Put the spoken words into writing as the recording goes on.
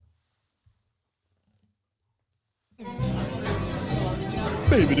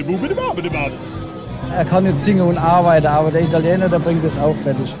Er kann jetzt singen und arbeiten, aber der Italiener, der bringt es auch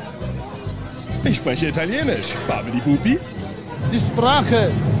fertig. Ich spreche Italienisch. Babidi-Bubi. Die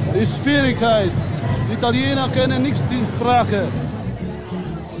Sprache ist Schwierigkeit. Die Italiener kennen nicht die Sprache.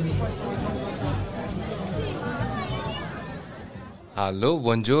 Hallo,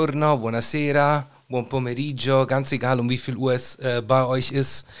 buongiorno, buonasera, buon pomeriggio, ganz egal um wie viel Uhr es bei euch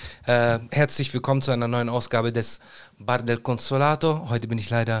ist. Herzlich willkommen zu einer neuen Ausgabe des Bar del Consolato. Heute bin ich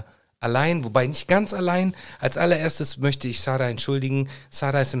leider allein, wobei nicht ganz allein. Als allererstes möchte ich Sarah entschuldigen.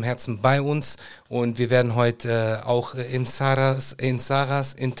 Sarah ist im Herzen bei uns und wir werden heute auch in Sarahs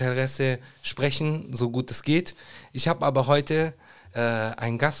Interesse sprechen, so gut es geht. Ich habe aber heute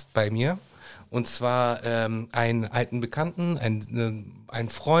einen Gast bei mir. Und zwar einen alten Bekannten, ein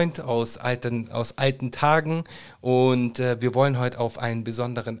Freund aus alten Tagen. Und wir wollen heute auf einen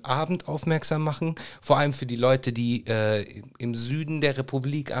besonderen Abend aufmerksam machen. Vor allem für die Leute, die im Süden der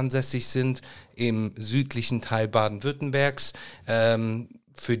Republik ansässig sind, im südlichen Teil Baden-Württembergs.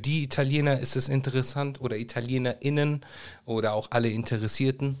 Für die Italiener ist es interessant oder ItalienerInnen oder auch alle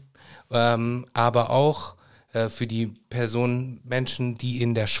Interessierten. Aber auch für die Menschen, die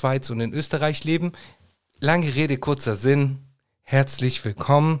in der Schweiz und in Österreich leben. Lange Rede, kurzer Sinn. Herzlich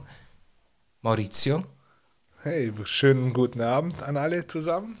willkommen, Maurizio. Hey, schönen guten Abend an alle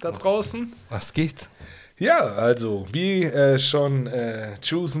zusammen da draußen. Was geht? Ja, also wie schon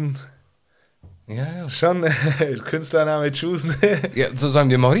Choosen. Ja. Schon Künstlername Choosen. Ja, so sollen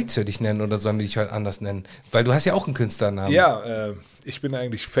wir Maurizio dich nennen oder sollen wir dich heute anders nennen? Weil du hast ja auch einen Künstlernamen. Ja, ich bin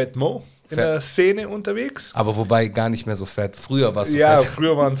eigentlich Fat Mo. In der Szene unterwegs. Aber wobei gar nicht mehr so fett. Früher warst du fett. Ja,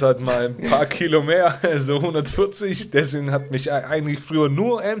 früher waren es halt mal ein paar Kilo mehr, so 140. Deswegen hat mich eigentlich früher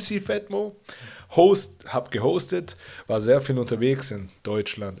nur MC Fatmo gehostet. War sehr viel unterwegs in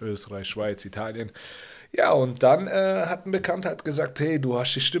Deutschland, Österreich, Schweiz, Italien. Ja, und dann hat ein Bekannter gesagt, hey, du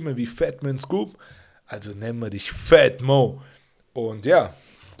hast die Stimme wie Fatman Scoop, also nennen wir dich Fatmo. Und ja,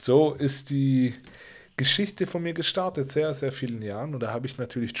 so ist die Geschichte von mir gestartet, sehr, sehr vielen Jahren. Und da habe ich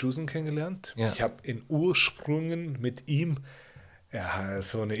natürlich Choosen kennengelernt. Ja. Ich habe in Ursprüngen mit ihm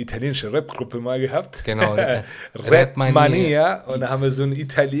so eine italienische Rap-Gruppe mal gehabt. Genau. Rap Mania. Und da haben wir so einen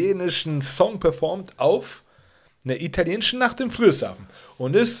italienischen Song performt auf einer italienischen Nacht im Friedrichshafen.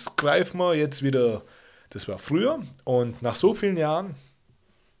 Und das greifen wir jetzt wieder, das war früher. Und nach so vielen Jahren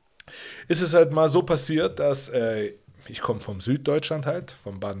ist es halt mal so passiert, dass ich komme vom Süddeutschland halt,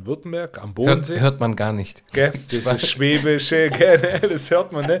 vom Baden-Württemberg, am Bodensee. Hört man gar nicht. Gell? Das ist Schwäbische, das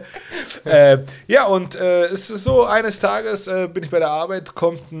hört man, ne? Ja, und es ist so, eines Tages bin ich bei der Arbeit,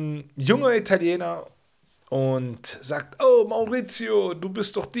 kommt ein junger Italiener und sagt, oh Maurizio, du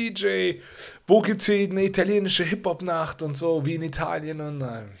bist doch DJ, wo gibt's hier eine italienische Hip-Hop-Nacht und so, wie in Italien? Und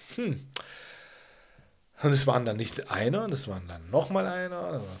Und es waren dann nicht einer, das waren dann nochmal einer,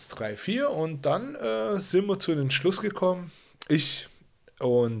 dann waren es 3, 4 und dann sind wir zu dem Schluss gekommen, ich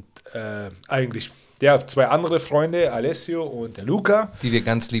und eigentlich 2 andere Freunde, Alessio und der Luca. Die wir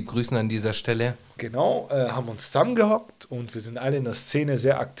ganz lieb grüßen an dieser Stelle. Genau, haben uns zusammengehockt und wir sind alle in der Szene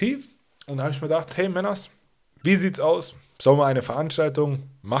sehr aktiv. Und da habe ich mir gedacht, hey Männers, wie sieht's aus? Sollen wir eine Veranstaltung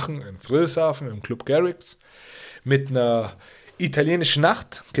machen in Friedrichshafen im Club Garrix mit einer italienische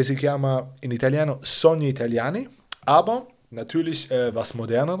Nacht, che si chiama in Italiano Sogni Italiani, aber natürlich was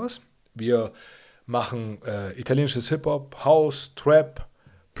Moderneres. Wir machen italienisches Hip-Hop, House, Trap,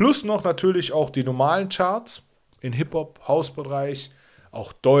 plus noch natürlich auch die normalen Charts in Hip-Hop, House-Bereich,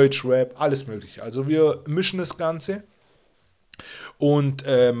 auch Deutsch, Rap, alles mögliche. Also wir mischen das Ganze und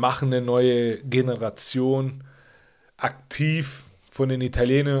machen eine neue Generation aktiv von den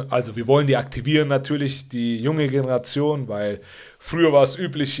Italienern, also wir wollen die aktivieren natürlich, die junge Generation, weil früher war es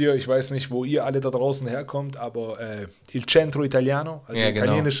üblich hier, ich weiß nicht, wo ihr alle da draußen herkommt, aber Il Centro Italiano, also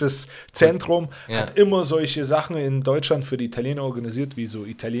italienisches Zentrum, hat immer solche Sachen in Deutschland für die Italiener organisiert, wie so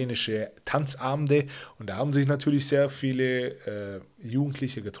italienische Tanzabende und da haben sich natürlich sehr viele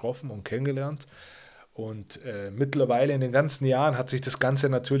Jugendliche getroffen und kennengelernt und mittlerweile in den ganzen Jahren hat sich das Ganze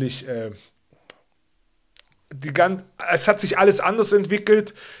natürlich es hat sich alles anders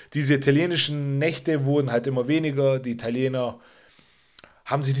entwickelt. Diese italienischen Nächte wurden halt immer weniger. Die Italiener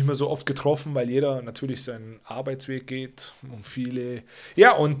haben sich nicht mehr so oft getroffen, weil jeder natürlich seinen Arbeitsweg geht und viele.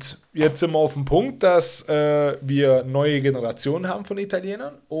 Ja, und jetzt sind wir auf dem Punkt, dass wir neue Generationen haben von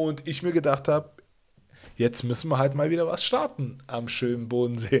Italienern und ich mir gedacht habe, jetzt müssen wir halt mal wieder was starten am schönen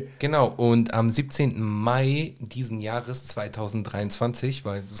Bodensee. Genau, und am 17. Mai diesen Jahres 2023,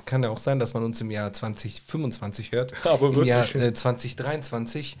 weil es kann ja auch sein, dass man uns im Jahr 2025 hört, aber im wirklich. Jahr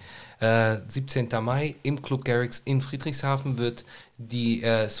 2023, 17. Mai im Club Garrix in Friedrichshafen wird die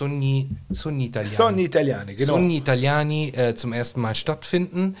Sogni Italiani. Sogni Italiani, genau. Sogni Italiani zum ersten Mal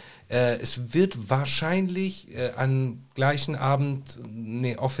stattfinden. Es wird wahrscheinlich am gleichen Abend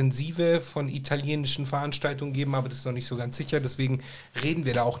eine Offensive von italienischen Veranstaltungen geben, aber das ist noch nicht so ganz sicher, deswegen reden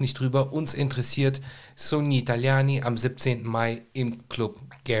wir da auch nicht drüber. Uns interessiert Sogni Italiani am 17. Mai im Club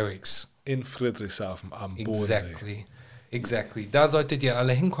Garrix. In Friedrichshafen am Bodensee. Exactly. Da solltet ihr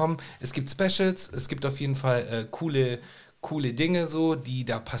alle hinkommen. Es gibt Specials, es gibt auf jeden Fall coole Dinge so, die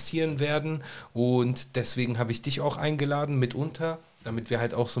da passieren werden, und deswegen habe ich dich auch eingeladen mitunter, damit wir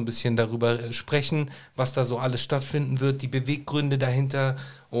halt auch so ein bisschen darüber sprechen, was da so alles stattfinden wird, die Beweggründe dahinter,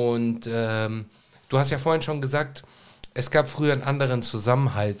 und du hast ja vorhin schon gesagt, es gab früher einen anderen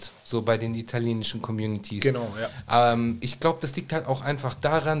Zusammenhalt so bei den italienischen Communities. Genau, ja. Ich glaube, das liegt halt auch einfach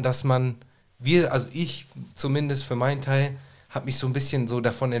daran, dass also ich zumindest für meinen Teil, habe mich so ein bisschen so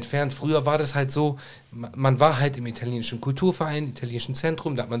davon entfernt. Früher war das halt so, man war halt im italienischen Kulturverein, italienischen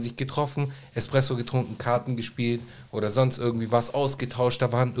Zentrum, da hat man sich getroffen, Espresso getrunken, Karten gespielt oder sonst irgendwie was ausgetauscht.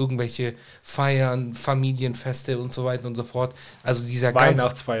 Da waren irgendwelche Feiern, Familienfeste und so weiter und so fort. Also dieser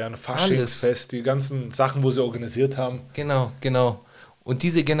Weihnachtsfeiern, Faschingsfest, die ganzen Sachen, wo sie organisiert haben. Genau. Und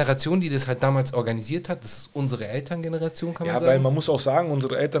diese Generation, die das halt damals organisiert hat, das ist unsere Elterngeneration, kann man sagen. Ja, weil man muss auch sagen,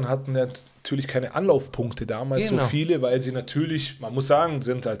 unsere Eltern hatten ja natürlich keine Anlaufpunkte damals, so viele, weil sie natürlich, man muss sagen,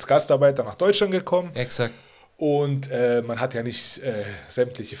 sind als Gastarbeiter nach Deutschland gekommen. Exakt. Und man hat ja nicht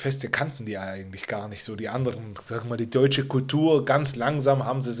sämtliche Feste, kannten die eigentlich gar nicht. So die anderen, sag mal, die deutsche Kultur, ganz langsam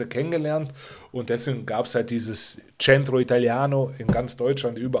haben sie kennengelernt. Und deswegen gab es halt dieses Centro Italiano in ganz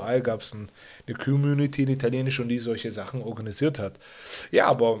Deutschland. Überall gab es eine Community, eine italienische, und die solche Sachen organisiert hat. Ja,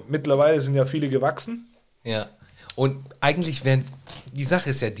 aber mittlerweile sind ja viele gewachsen. Ja, und eigentlich die Sache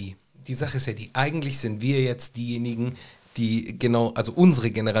ist ja die, eigentlich sind wir jetzt diejenigen, die genau, also unsere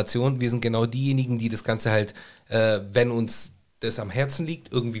Generation, wir sind genau diejenigen, die das Ganze halt, wenn uns das am Herzen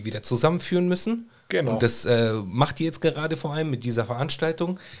liegt, irgendwie wieder zusammenführen müssen. Genau. Und das macht ihr jetzt gerade vor allem mit dieser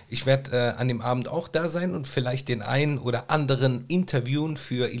Veranstaltung. Ich werde an dem Abend auch da sein und vielleicht den einen oder anderen interviewen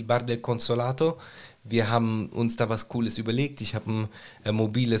für Il Bar del Consolato. Wir haben uns da was Cooles überlegt. Ich habe ein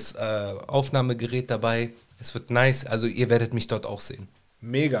mobiles Aufnahmegerät dabei. Es wird nice, also ihr werdet mich dort auch sehen.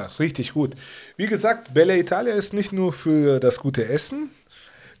 Mega, richtig gut. Wie gesagt, Bella Italia ist nicht nur für das gute Essen,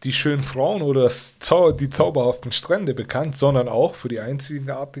 die schönen Frauen oder die zauberhaften Strände bekannt, sondern auch für die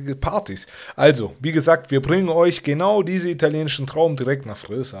einzigartigen Partys. Also, wie gesagt, wir bringen euch genau diese italienischen Traum direkt nach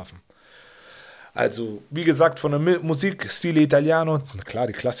Friedrichshafen. Also, wie gesagt, von der Musik, Stile Italiano, klar,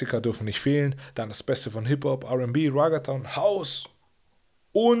 die Klassiker dürfen nicht fehlen, dann das Beste von Hip-Hop, R&B, Raggaeton, House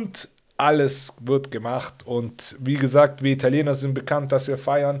und alles wird gemacht. Und wie gesagt, wir Italiener sind bekannt, dass wir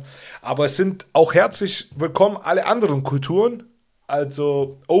feiern, aber es sind auch herzlich willkommen alle anderen Kulturen.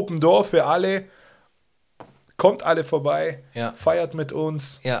 Also Open Door für alle. Kommt alle vorbei. Ja. Feiert mit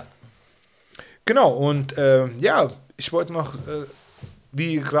uns. Ja. Genau, und ich wollte noch,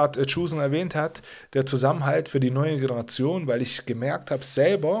 wie gerade Chusen erwähnt hat, der Zusammenhalt für die neue Generation, weil ich gemerkt habe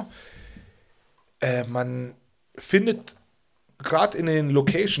selber, man findet gerade in den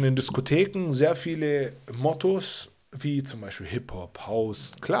Locations, in Diskotheken, sehr viele Mottos, wie zum Beispiel Hip-Hop,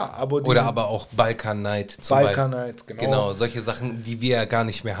 House, klar. Aber auch Balkan Night. Balkan Night, genau. Genau, solche Sachen, die wir ja gar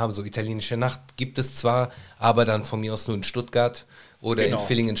nicht mehr haben. So italienische Nacht gibt es zwar, aber dann von mir aus nur in Stuttgart oder in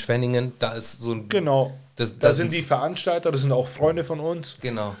Villingen-Schwenningen. Da ist so ein... Genau, da sind die Veranstalter, das sind auch Freunde von uns.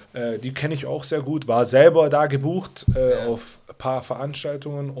 Genau. Die kenne ich auch sehr gut, war selber da gebucht auf ein paar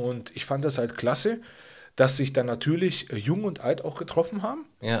Veranstaltungen, und ich fand das halt klasse, dass sich dann natürlich Jung und Alt auch getroffen haben.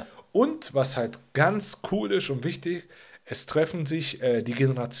 Ja. Und was halt ganz cool ist und wichtig, es treffen sich die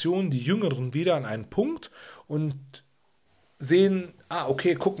Generationen, die Jüngeren, wieder an einen Punkt und sehen,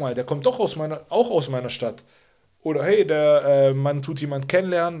 okay, guck mal, der kommt doch aus meiner Stadt. Oder hey, man tut jemanden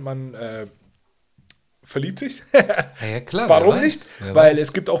kennenlernen, man verliebt sich. Ja, klar. Warum nicht? Weil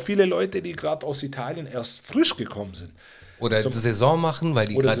es gibt auch viele Leute, die gerade aus Italien erst frisch gekommen sind. Oder Saison machen, weil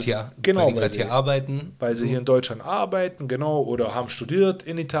die gerade hier arbeiten. Weil sie hier in Deutschland arbeiten, genau, oder haben studiert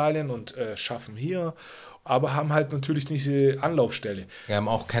in Italien und schaffen hier, aber haben halt natürlich nicht diese Anlaufstelle. Wir haben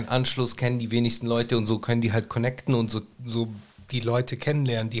auch keinen Anschluss, kennen die wenigsten Leute, und so können die halt connecten und so die Leute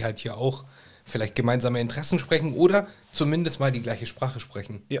kennenlernen, die halt hier auch vielleicht gemeinsame Interessen sprechen oder zumindest mal die gleiche Sprache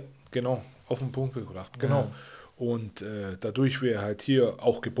sprechen. Ja, genau, auf den Punkt gebracht, genau. Ja. Und dadurch wir halt hier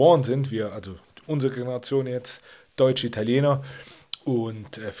auch geboren sind, also unsere Generation jetzt, Deutsche Italiener,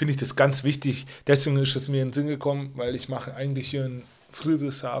 und finde ich das ganz wichtig. Deswegen ist es mir in den Sinn gekommen, weil ich mache eigentlich hier in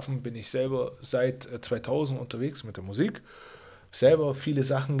Friedrichshafen, bin ich selber seit 2000 unterwegs mit der Musik, selber viele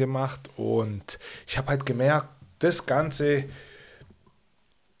Sachen gemacht, und ich habe halt gemerkt, das Ganze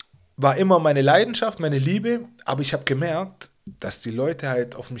war immer meine Leidenschaft, meine Liebe, aber ich habe gemerkt, dass die Leute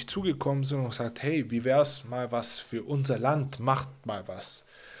halt auf mich zugekommen sind und gesagt, hey, wie wär's mal was für unser Land, macht mal was.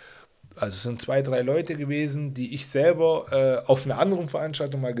 Also es sind 2, 3 Leute gewesen, die ich selber auf einer anderen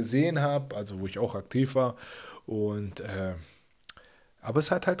Veranstaltung mal gesehen habe, also wo ich auch aktiv war. Und aber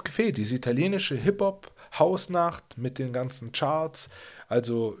es hat halt gefehlt, diese italienische Hip-Hop-Hausnacht mit den ganzen Charts,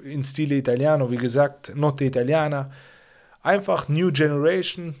 also in Stile Italiano, wie gesagt, Notte Italiana, einfach New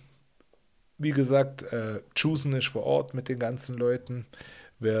Generation. Wie gesagt, Choosen ist vor Ort mit den ganzen Leuten,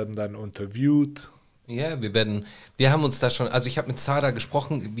 werden dann interviewt. Ja, wir haben uns da schon, also ich habe mit Zara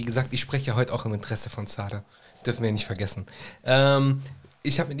gesprochen, wie gesagt, ich spreche heute auch im Interesse von Zara, dürfen wir nicht vergessen.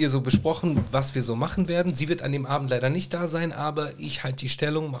 Ich habe mit ihr so besprochen, was wir so machen werden. Sie wird an dem Abend leider nicht da sein, aber ich halte die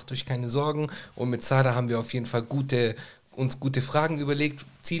Stellung, macht euch keine Sorgen. Und mit Zara haben wir auf jeden Fall uns gute Fragen überlegt.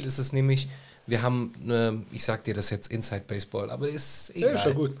 Ziel ist es nämlich, wir haben, ich sag dir das jetzt Inside Baseball, aber ist egal. Ja, ist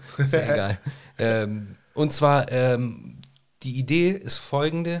ja gut. Ist ja egal. Und zwar, die Idee ist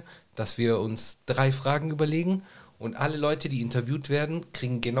folgende, dass wir uns 3 Fragen überlegen und alle Leute, die interviewt werden,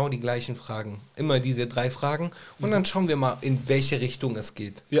 kriegen genau die gleichen Fragen. Immer diese 3 Fragen und dann schauen wir mal, in welche Richtung es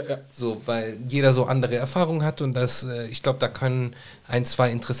geht. Ja. So, weil jeder so andere Erfahrungen hat und ich glaube, da können 1,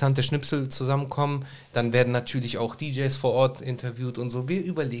 2 interessante Schnipsel zusammenkommen. Dann werden natürlich auch DJs vor Ort interviewt und so. Wir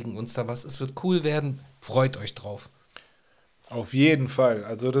überlegen uns da was. Es wird cool werden. Freut euch drauf. Auf jeden Fall.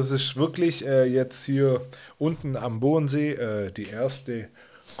 Also das ist wirklich jetzt hier unten am Bodensee die erste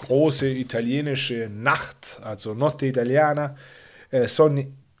große italienische Nacht, also Notte Italiana,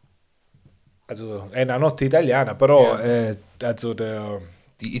 Sogni, also una Notte Italiana, però also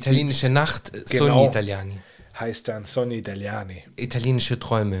die italienische Nacht, genau, Sogni Italiani. Heißt dann Sogni Italiani. Italienische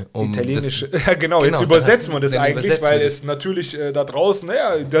Träume. Ja, genau, jetzt übersetzen wir das eigentlich, weil es natürlich da draußen,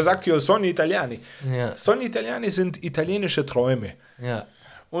 der sagt hier Sogni Italiani. Ja. Sogni Italiani sind italienische Träume. Ja.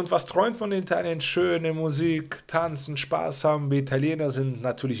 Und was träumt man in Italien? Schöne Musik, tanzen, Spaß haben. Wir Italiener sind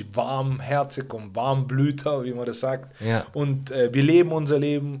natürlich warmherzig und Warmblüter, wie man das sagt. Ja. Und wir leben unser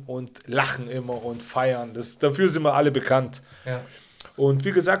Leben und lachen immer und feiern. Dafür sind wir alle bekannt. Ja. Und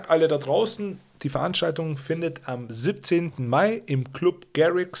wie gesagt, alle da draußen, die Veranstaltung findet am 17. Mai im Club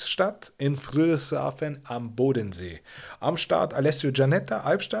Garrix statt, in Friedrichshafen am Bodensee. Am Start Alessio Gianetta,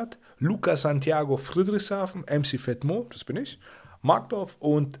 Albstadt, Luca Santiago, Friedrichshafen, MC Fetmo, das bin ich, Markdorf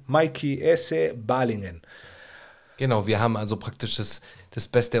und Mikey Esse, Balingen. Genau, wir haben also praktisch das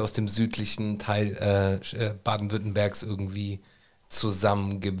Beste aus dem südlichen Teil Baden-Württembergs irgendwie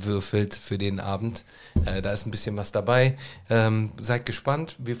zusammengewürfelt für den Abend. Da ist ein bisschen was dabei. Seid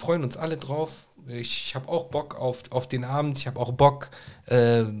gespannt. Wir freuen uns alle drauf. Ich habe auch Bock auf den Abend. Ich habe auch Bock,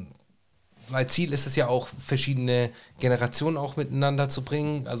 weil Ziel ist es ja auch, verschiedene Generationen auch miteinander zu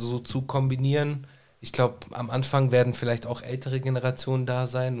bringen, also so zu kombinieren. Ich glaube, am Anfang werden vielleicht auch ältere Generationen da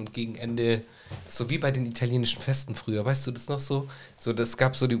sein und gegen Ende, so wie bei den italienischen Festen früher, weißt du das noch so? So, das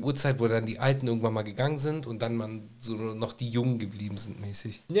gab so die Uhrzeit, wo dann die Alten irgendwann mal gegangen sind und dann man so noch die Jungen geblieben sind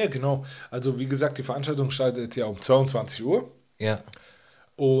mäßig. Ja, genau. Also wie gesagt, die Veranstaltung startet ja um 22 Uhr. Ja.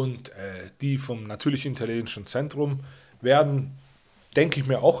 Und die vom natürlichen italienischen Zentrum werden, denke ich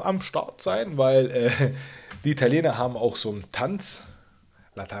mir, auch am Start sein, weil die Italiener haben auch so einen Tanz.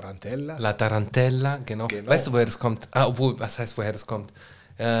 La Tarantella. La Tarantella, genau. Weißt du, woher das kommt? Was heißt, woher das kommt?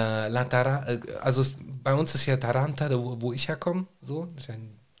 Also bei uns ist ja Taranta, wo ich herkomme, so. Das ist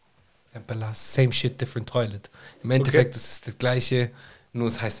ja same shit, different toilet. Im Endeffekt ist es das Gleiche, nur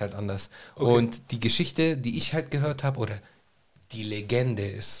es heißt halt anders. Okay. Und die Geschichte, die ich halt gehört habe, oder die Legende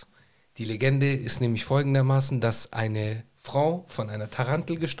ist nämlich folgendermaßen, dass eine Frau von einer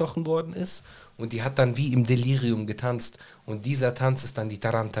Tarantel gestochen worden ist und die hat dann wie im Delirium getanzt und dieser Tanz ist dann die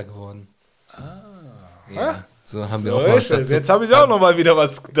Taranta geworden. Ja, so haben wir auch was dazu. Jetzt habe ich auch noch mal wieder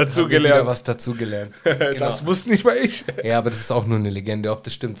was dazu gelernt. Genau. Das wusste nicht mal ich. Ja, aber das ist auch nur eine Legende. Ob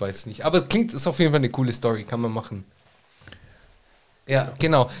das stimmt, weiß ich nicht. Aber ist auf jeden Fall eine coole Story, kann man machen. Ja,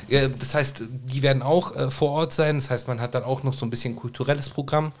 genau. Das heißt, die werden auch vor Ort sein. Das heißt, man hat dann auch noch so ein bisschen kulturelles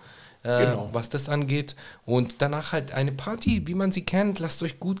Programm. Was das angeht. Und danach halt eine Party, wie man sie kennt. Lasst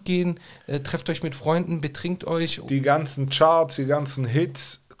euch gut gehen, trefft euch mit Freunden, betrinkt euch. Die ganzen Charts, die ganzen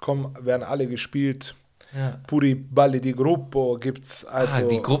Hits werden alle gespielt. Ja. Puri Balli di Gruppo gibt's also.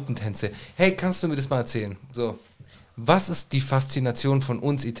 Die Gruppentänze. Hey, kannst du mir das mal erzählen? So, was ist die Faszination von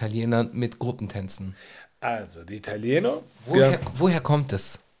uns Italienern mit Gruppentänzen? Also, die Italiener. Woher kommt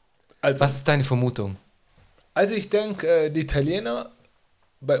es? Also, was ist deine Vermutung? Also, ich denke, die Italiener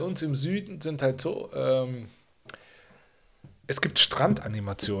bei uns im Süden sind halt so, es gibt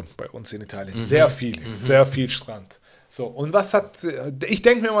Strandanimationen bei uns in Italien. Sehr viel Strand. So, und ich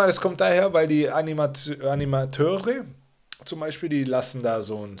denke mir mal, es kommt daher, weil die Animateure zum Beispiel, die lassen da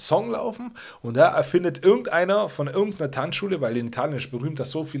so einen Song laufen und da erfindet irgendeiner von irgendeiner Tanzschule, weil in Italien ist berühmt,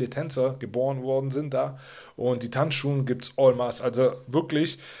 dass so viele Tänzer geboren worden sind da und die Tanzschulen gibt es en masse. Also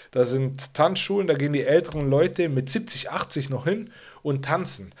wirklich, da sind Tanzschulen, da gehen die älteren Leute mit 70, 80 noch hin und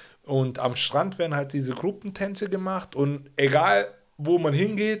tanzen. Und am Strand werden halt diese Gruppentänze gemacht und egal, wo man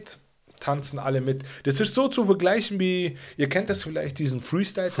hingeht, tanzen alle mit. Das ist so zu vergleichen wie, ihr kennt das vielleicht, diesen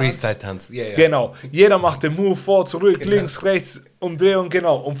Freestyle-Tanz. Freestyle-Tanz, ja, ja. Genau. Jeder macht den Move vor, zurück, links, rechts, Umdrehung,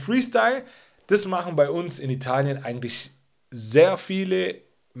 genau. Und Freestyle, das machen bei uns in Italien eigentlich sehr viele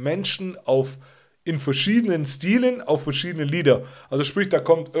Menschen in verschiedenen Stilen, auf verschiedene Lieder. Also sprich, da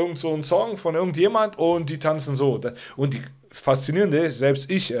kommt irgend so ein Song von irgendjemand und die tanzen so. Und die Faszinierende ist,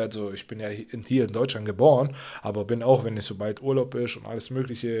 selbst ich bin ja hier in Deutschland geboren, aber bin auch, wenn es sobald Urlaub ist und alles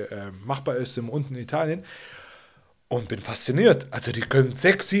Mögliche machbar ist, sind wir unten in Italien und bin fasziniert. Also die können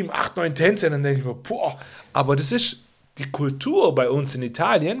 6, 7, 8, 9 Tänze und dann denke ich mir, boah, aber das ist die Kultur bei uns in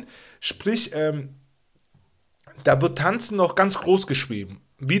Italien, sprich, da wird Tanzen noch ganz groß geschrieben.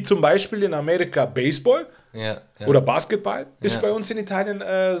 Wie zum Beispiel in Amerika Baseball oder Basketball ist bei uns in Italien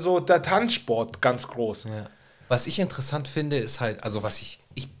so der Tanzsport ganz groß. Ja. Was ich interessant finde, ist halt, also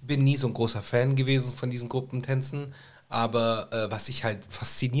ich bin nie so ein großer Fan gewesen von diesen Gruppentänzen, aber was ich halt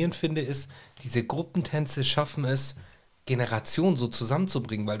faszinierend finde, ist, diese Gruppentänze schaffen es, Generationen so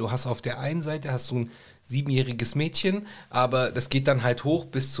zusammenzubringen, weil du hast auf der einen Seite hast du ein 7-jähriges Mädchen, aber das geht dann halt hoch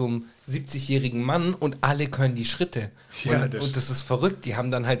bis zum 70-jährigen Mann und alle können die Schritte. Ja, und das ist verrückt. Die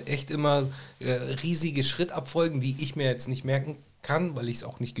haben dann halt echt immer riesige Schrittabfolgen, die ich mir jetzt nicht merken kann, weil ich es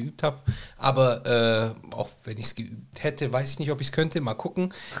auch nicht geübt habe. Aber auch wenn ich es geübt hätte, weiß ich nicht, ob ich es könnte. Mal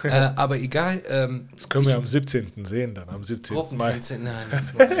gucken. Aber egal. Das können wir am 17. sehen, dann am 17. Mai. Nein,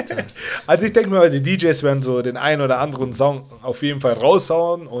 Also ich denke mal, die DJs werden so den einen oder anderen Song auf jeden Fall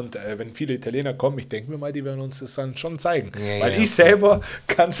raushauen und wenn viele Italiener kommen, ich denke mir mal, die werden uns das dann schon zeigen. Weil ich selber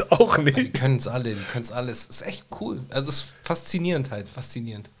kann es auch nicht. Die können es alle, Es ist echt cool. Also es ist faszinierend.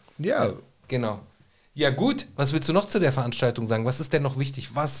 Ja, genau. Ja gut, was willst du noch zu der Veranstaltung sagen? Was ist denn noch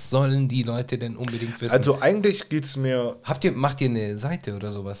wichtig? Was sollen die Leute denn unbedingt wissen? Also eigentlich geht es mir... Macht ihr eine Seite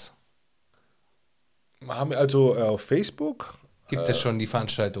oder sowas? Haben wir also auf Facebook... Gibt es schon die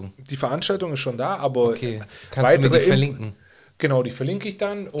Veranstaltung? Die Veranstaltung ist schon da, aber... Okay, kannst du mir die verlinken? Genau, die verlinke ich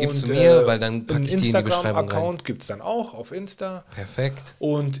dann. Gibst du mir, weil dann packe ich die in die Beschreibung rein. Instagram-Account gibt es dann auch auf Insta. Perfekt.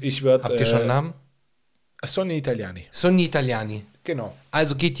 Und ich werde... Habt ihr schon einen Namen? Sogni Italiani. Sogni Italiani. Genau.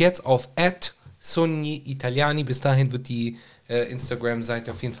 Also geht jetzt auf @Sogni Italiani. Bis dahin wird die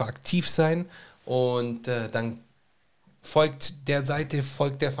Instagram-Seite auf jeden Fall aktiv sein. Und dann folgt der Seite,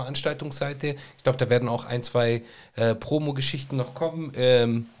 folgt der Veranstaltungsseite. Ich glaube, da werden auch 1, 2 Promo-Geschichten noch kommen.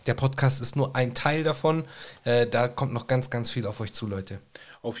 Der Podcast ist nur ein Teil davon. Da kommt noch ganz, ganz viel auf euch zu, Leute.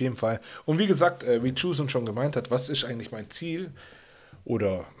 Auf jeden Fall. Und wie gesagt, wie Chusen schon gemeint hat, was ist eigentlich mein Ziel?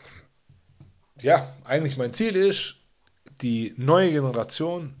 Oder ja, eigentlich mein Ziel ist, die neue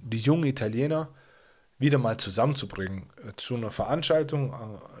Generation, die jungen Italiener, wieder mal zusammenzubringen zu einer Veranstaltung,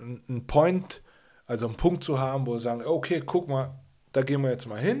 einen Point, also einen Punkt zu haben, wo sie sagen, okay, guck mal, da gehen wir jetzt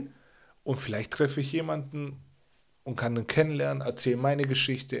mal hin und vielleicht treffe ich jemanden und kann ihn kennenlernen, erzähle meine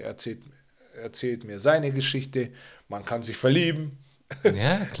Geschichte, erzählt mir seine Geschichte, man kann sich verlieben.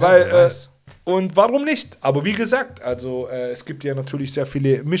 Ja, klar. Und warum nicht? Aber wie gesagt, also es gibt ja natürlich sehr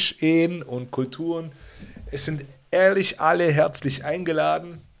viele Mischehen und Kulturen. Es sind ehrlich alle herzlich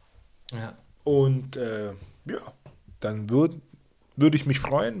eingeladen. Ja. Und ja, dann würde ich mich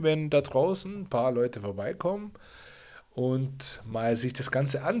freuen, wenn da draußen ein paar Leute vorbeikommen und mal sich das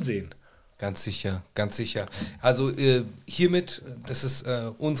Ganze ansehen. Ganz sicher, ganz sicher. Also hiermit, das ist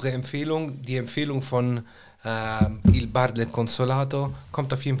unsere Empfehlung, die Empfehlung von Il Bar del Consolato,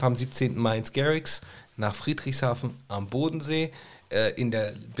 kommt auf jeden Fall am 17. Mai ins Garrix nach Friedrichshafen am Bodensee. In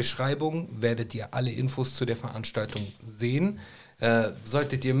der Beschreibung werdet ihr alle Infos zu der Veranstaltung sehen.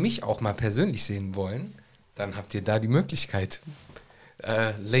 Solltet ihr mich auch mal persönlich sehen wollen, dann habt ihr da die Möglichkeit.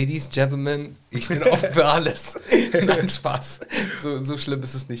 Ladies, Gentlemen, ich bin offen für alles. Nein, Spaß. So schlimm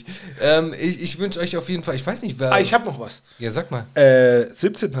ist es nicht. Ich wünsche euch auf jeden Fall, ich weiß nicht, wer... ich habe noch was. Ja, sag mal.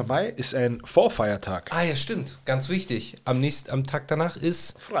 17. Mai ist ein Vorfeiertag. Ja, stimmt. Ganz wichtig. Am Tag danach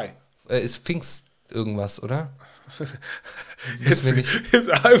ist... Frei. Ist Pfingst irgendwas, oder? Wissen wir nicht.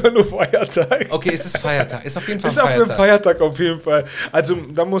 Ist einfach nur Feiertag. Okay, es ist Feiertag. Ist auf jeden Fall ein Feiertag. Ist auf Feiertag auf jeden Fall. Also,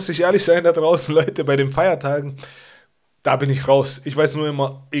 da muss ich ehrlich sein, da draußen, Leute, bei den Feiertagen, da bin ich raus. Ich weiß nur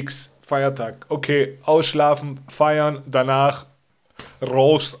immer, Feiertag. Okay, ausschlafen, feiern, danach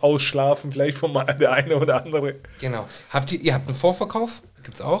raus, ausschlafen, vielleicht von mal der eine oder andere. Genau. Ihr habt einen Vorverkauf?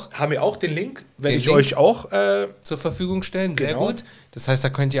 Gibt's auch? Haben wir auch den Link, werde ich Link euch auch zur Verfügung stellen. Sehr Genau. gut. Das heißt, da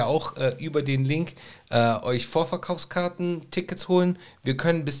könnt ihr auch über den Link euch Vorverkaufskarten, Tickets holen. Wir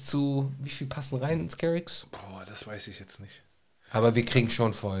können bis zu, wie viel passen rein ins Garrix? Boah, das weiß ich jetzt nicht. Aber wir kriegen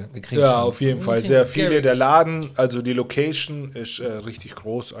schon voll. Wir kriegen Ja, schon auf jeden wir Fall kriegen sehr viele. Garrix. Der Laden, also die Location ist richtig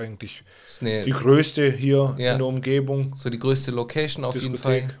groß eigentlich. Ist eine, Die größte hier Ja. in der Umgebung. so die größte Location auf jeden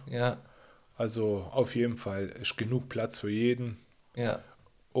Diskothek. Fall. Ja, Also auf jeden Fall ist genug Platz für jeden. ja.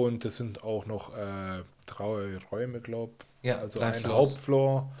 Und es sind auch noch 3 Räume, glaube ich. Ja, Also 3 ein Floors.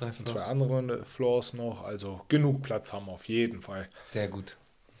 Hauptfloor 3 und 2 Floors. andere Floors noch. Also genug Platz haben wir auf jeden Fall. Sehr gut.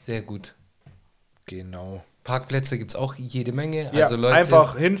 Sehr gut. Genau. Parkplätze gibt es auch jede Menge. Ja, Also Leute,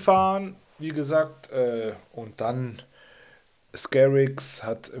 einfach hinfahren, wie gesagt. Und dann Scarix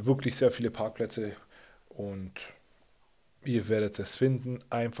hat wirklich sehr viele Parkplätze. Und ihr werdet es finden.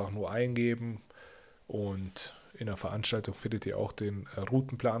 Einfach nur eingeben. Und in der Veranstaltung findet ihr auch den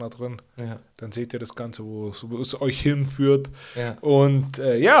Routenplaner drin. Ja, Dann seht ihr das Ganze, wo es euch hinführt. ja. Und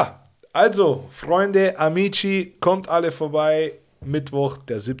ja, also, Freunde, Amici, kommt alle vorbei. Mittwoch,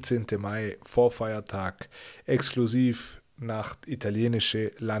 der 17. Mai, Vorfeiertag, exklusiv Nacht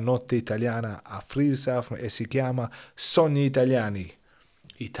italienische La Notte Italiana a Friedrichshafen. E si chiama Sogni Italiani.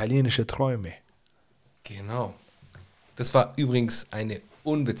 Italienische Träume. Genau. Das war übrigens eine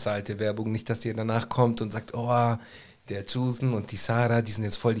unbezahlte Werbung. Nicht, dass ihr danach kommt und sagt, oh, der Jusen und die Sarah, die sind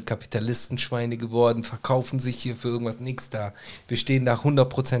jetzt voll die Kapitalistenschweine geworden, verkaufen sich hier für irgendwas. Nix da. Wir stehen da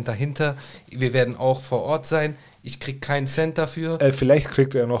 100% dahinter. Wir werden auch vor Ort sein. Ich krieg keinen Cent dafür. Vielleicht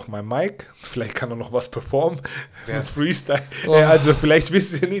kriegt er noch mein Mic. Vielleicht kann er noch was performen. Wer- Freestyle. Oh. Also vielleicht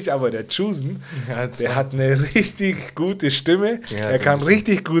wisst ihr nicht, aber der Jusen, Ja, der hat eine richtig gute Stimme. Ja, er so kann ein bisschen.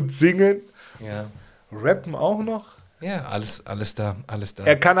 richtig gut singen. Ja, Rappen auch noch. ja, alles da, alles da.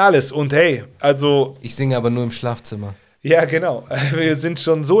 Er kann alles. Und hey, also, Ich singe aber nur im Schlafzimmer. ja, genau. Wir sind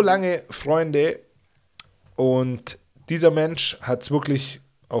schon so lange Freunde. Und dieser Mensch hat es wirklich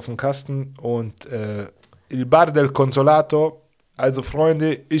auf dem Kasten. Und Il Bar del Consolato. Also,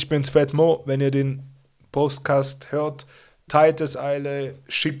 Freunde, ich bin's Fat Mo. Wenn ihr den Podcast hört, teilt es alle,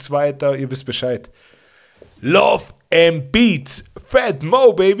 schickt's weiter. Ihr wisst Bescheid. Love and Beats. Fat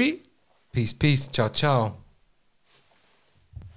Mo, baby. Peace, peace. Ciao, ciao.